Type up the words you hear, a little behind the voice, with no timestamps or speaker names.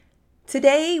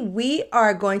Today, we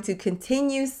are going to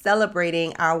continue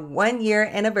celebrating our 1-year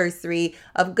anniversary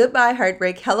of Goodbye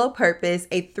Heartbreak, Hello Purpose,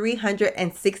 a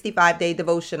 365-day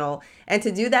devotional. And to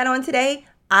do that on today,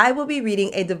 I will be reading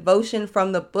a devotion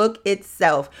from the book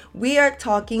itself. We are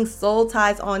talking soul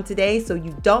ties on today, so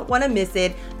you don't want to miss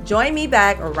it. Join me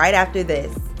back right after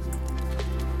this.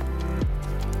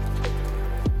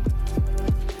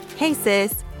 Hey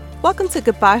sis, welcome to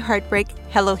Goodbye Heartbreak,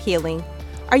 Hello Healing.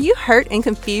 Are you hurt and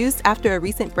confused after a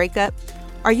recent breakup?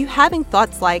 Are you having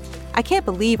thoughts like, I can't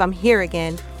believe I'm here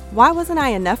again. Why wasn't I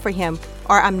enough for him?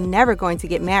 Or I'm never going to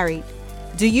get married?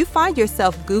 Do you find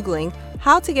yourself Googling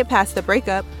how to get past the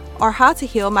breakup or how to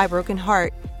heal my broken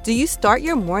heart? Do you start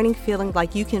your morning feeling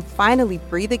like you can finally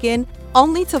breathe again,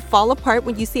 only to fall apart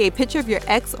when you see a picture of your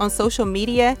ex on social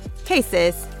media? Hey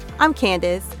sis, I'm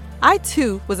Candace. I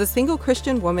too was a single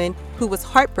Christian woman who was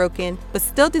heartbroken but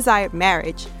still desired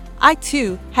marriage. I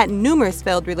too had numerous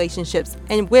failed relationships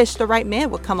and wished the right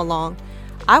man would come along.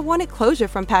 I wanted closure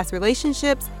from past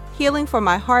relationships, healing for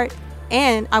my heart,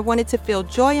 and I wanted to feel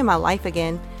joy in my life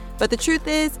again. But the truth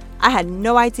is, I had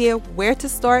no idea where to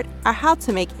start or how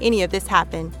to make any of this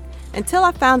happen until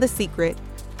I found the secret,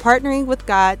 partnering with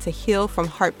God to heal from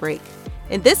heartbreak.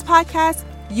 In this podcast,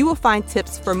 you will find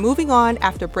tips for moving on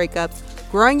after breakups,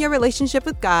 growing your relationship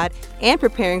with God, and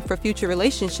preparing for future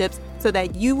relationships so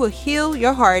that you will heal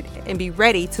your heart and be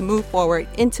ready to move forward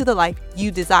into the life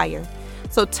you desire.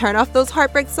 So turn off those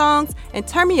heartbreak songs and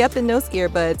turn me up in those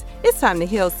earbuds. It's time to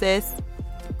heal, sis.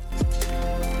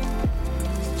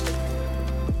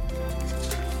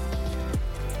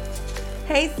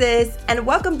 Hey sis, and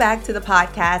welcome back to the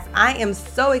podcast. I am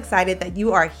so excited that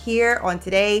you are here on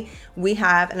today. We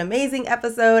have an amazing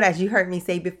episode. As you heard me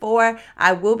say before,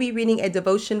 I will be reading a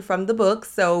devotion from the book,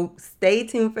 so stay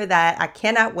tuned for that. I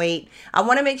cannot wait. I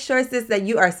want to make sure, sis, that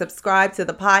you are subscribed to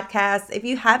the podcast. If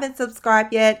you haven't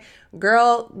subscribed yet,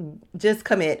 girl, just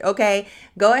commit, okay?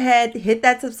 Go ahead, hit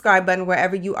that subscribe button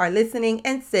wherever you are listening.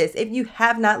 And sis, if you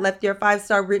have not left your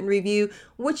 5-star written review,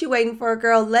 what you waiting for,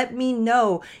 girl? Let me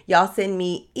know. Y'all send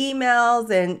me emails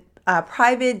and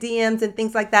private DMs and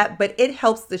things like that, but it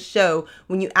helps the show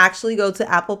when you actually go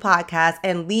to Apple Podcasts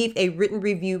and leave a written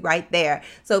review right there.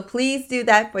 So please do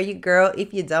that for you, girl,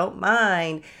 if you don't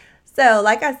mind. So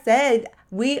like I said,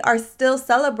 we are still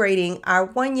celebrating our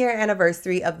 1-year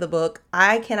anniversary of the book.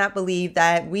 I cannot believe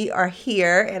that we are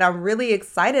here, and I'm really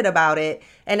excited about it.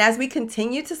 And as we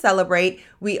continue to celebrate,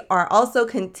 we are also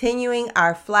continuing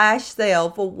our flash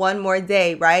sale for one more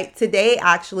day, right? Today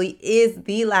actually is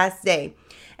the last day.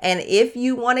 And if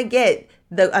you want to get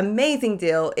the amazing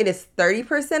deal, it is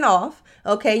 30% off.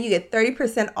 Okay, you get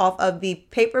 30% off of the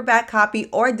paperback copy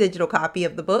or digital copy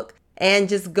of the book. And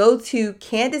just go to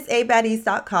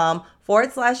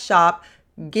CandaceABaddies.com/shop,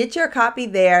 get your copy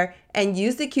there, and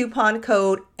use the coupon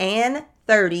code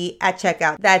ANN30 at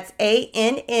checkout. That's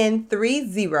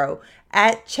ANN30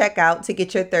 at checkout to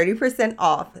get your 30%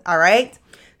 off. All right.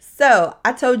 So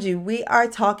I told you we are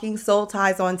talking soul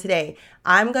ties on today.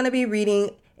 I'm going to be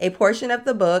reading a portion of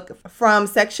the book from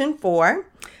section 4,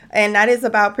 and that is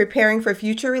about preparing for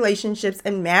future relationships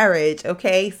and marriage.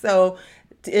 Okay, so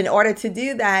in order to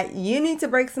do that, you need to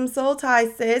break some soul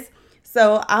ties, sis.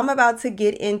 So I'm about to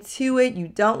get into it. You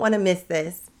don't want to miss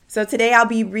this. So today I'll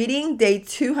be reading day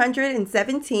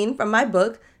 217 from my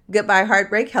book, Goodbye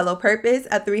Heartbreak, Hello Purpose,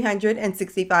 a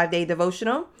 365-day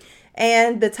devotional.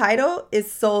 And the title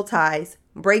is Soul Ties,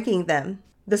 Breaking Them.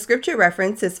 The scripture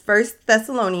reference is 1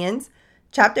 Thessalonians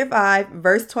chapter 5,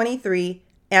 verse 23,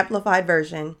 Amplified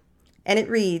Version. And it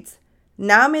reads,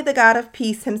 Now may the God of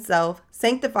peace himself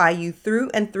sanctify you through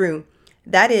and through.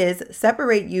 That is,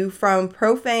 separate you from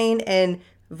profane and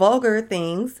vulgar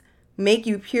things, make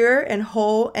you pure and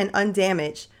whole and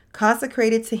undamaged,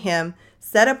 consecrated to him,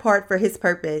 set apart for his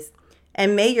purpose.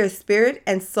 And may your spirit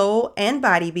and soul and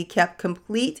body be kept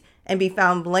complete and be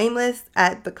found blameless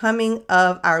at the coming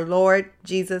of our Lord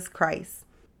Jesus Christ.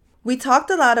 We talked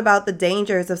a lot about the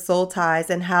dangers of soul ties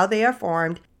and how they are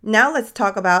formed. Now let's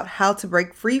talk about how to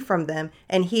break free from them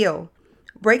and heal.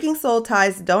 Breaking soul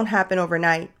ties don't happen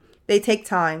overnight. They take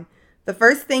time. The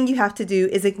first thing you have to do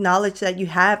is acknowledge that you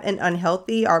have an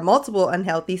unhealthy or multiple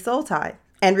unhealthy soul tie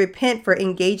and repent for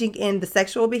engaging in the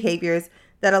sexual behaviors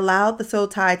that allowed the soul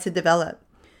tie to develop.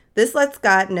 This lets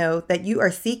God know that you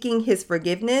are seeking his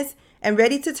forgiveness and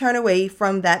ready to turn away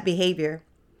from that behavior.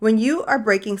 When you are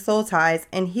breaking soul ties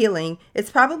and healing,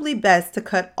 it's probably best to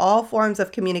cut all forms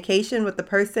of communication with the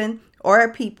person or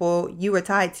people you were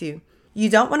tied to. You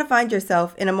don't want to find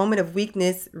yourself in a moment of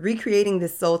weakness recreating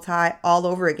this soul tie all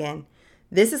over again.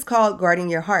 This is called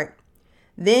guarding your heart.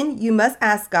 Then you must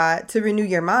ask God to renew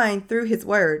your mind through his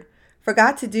word. For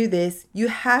God to do this, you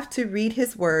have to read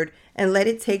His Word and let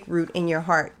it take root in your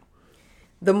heart.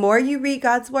 The more you read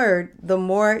God's Word, the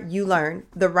more you learn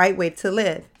the right way to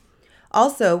live.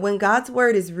 Also, when God's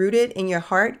Word is rooted in your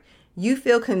heart, you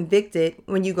feel convicted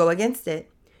when you go against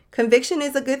it. Conviction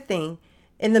is a good thing.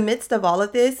 In the midst of all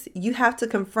of this, you have to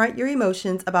confront your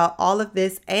emotions about all of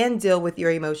this and deal with your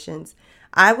emotions.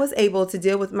 I was able to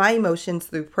deal with my emotions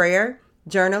through prayer,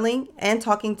 journaling, and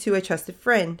talking to a trusted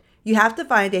friend. You have to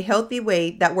find a healthy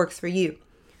way that works for you.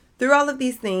 Through all of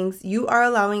these things, you are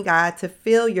allowing God to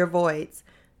fill your voids.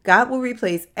 God will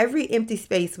replace every empty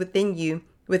space within you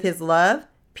with His love,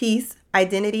 peace,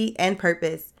 identity, and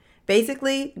purpose.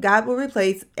 Basically, God will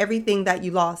replace everything that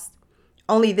you lost.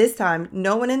 Only this time,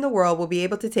 no one in the world will be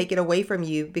able to take it away from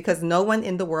you because no one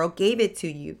in the world gave it to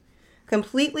you.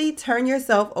 Completely turn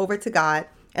yourself over to God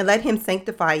and let Him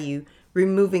sanctify you,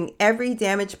 removing every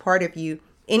damaged part of you,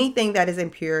 anything that is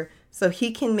impure, so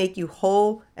He can make you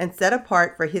whole and set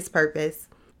apart for His purpose.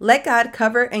 Let God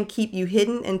cover and keep you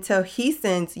hidden until He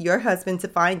sends your husband to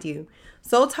find you.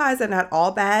 Soul ties are not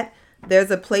all bad.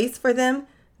 There's a place for them.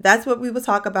 That's what we will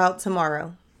talk about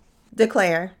tomorrow.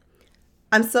 Declare.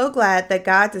 I'm so glad that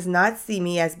God does not see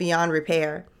me as beyond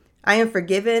repair. I am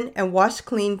forgiven and washed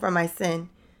clean from my sin.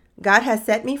 God has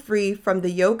set me free from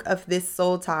the yoke of this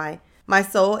soul tie. My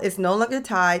soul is no longer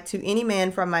tied to any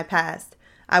man from my past.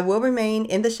 I will remain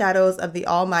in the shadows of the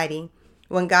Almighty.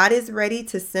 When God is ready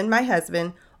to send my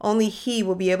husband, only He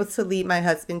will be able to lead my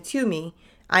husband to me.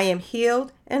 I am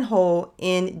healed and whole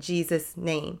in Jesus'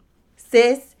 name.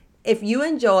 Sis, if you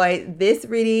enjoyed this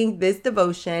reading, this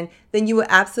devotion, then you will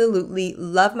absolutely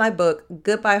love my book,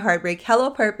 Goodbye Heartbreak, Hello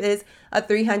Purpose, a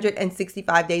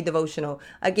 365-day devotional.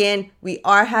 Again, we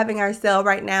are having our sale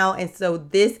right now, and so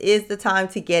this is the time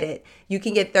to get it. You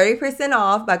can get 30%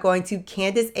 off by going to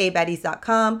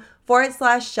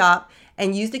CandiceABaddies.com/shop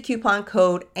and use the coupon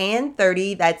code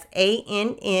ANN30, that's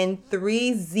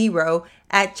ANN30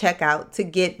 at checkout to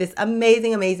get this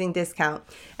amazing discount.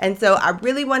 And so I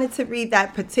really wanted to read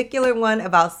that particular one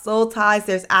about soul ties.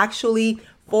 There's actually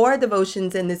 4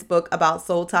 devotions in this book about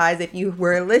soul ties. If you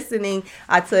were listening,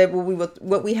 I said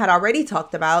what we had already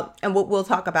talked about and what we'll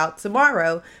talk about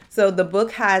tomorrow. So the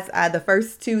book has the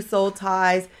first 2 soul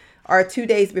ties are 2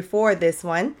 days before this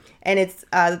one. And it's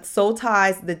Soul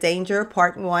Ties, The Danger,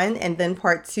 Part 1, and then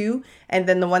Part 2. And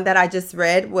then the one that I just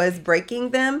read was Breaking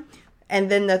Them. And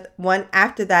then the one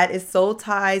after that is Soul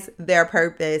Ties, Their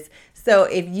Purpose. So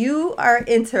if you are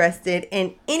interested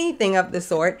in anything of the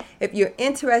sort, if you're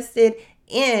interested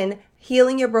in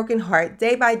healing your broken heart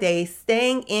day by day,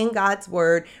 staying in God's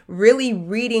Word, really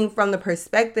reading from the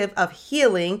perspective of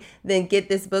healing, then get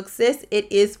this book, sis. It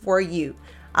is for you.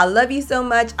 I love you so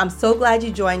much. I'm so glad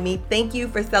you joined me. Thank you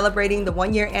for celebrating the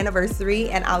 1-year anniversary,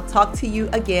 and I'll talk to you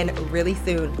again really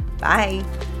soon. Bye.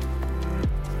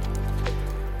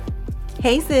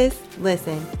 Hey sis,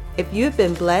 listen, if you have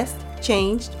been blessed,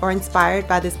 changed, or inspired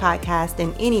by this podcast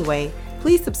in any way,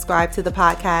 please subscribe to the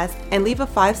podcast and leave a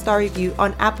 5-star review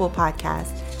on Apple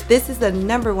Podcasts. This is the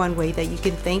 #1 way that you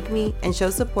can thank me and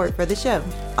show support for the show.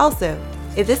 Also,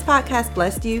 if this podcast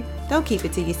blessed you, don't keep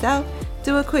it to yourself.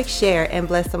 Do a quick share and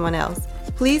bless someone else.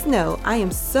 Please know I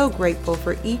am so grateful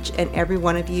for each and every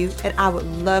one of you, and I would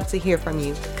love to hear from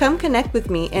you. Come connect with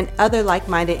me and other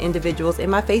like-minded individuals in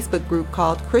my Facebook group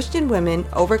called Christian Women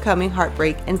Overcoming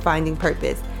Heartbreak and Finding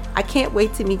Purpose. I can't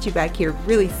wait to meet you back here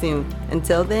really soon.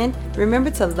 Until then, remember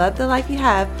to love the life you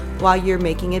have while you're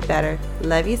making it better.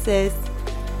 Love you, sis.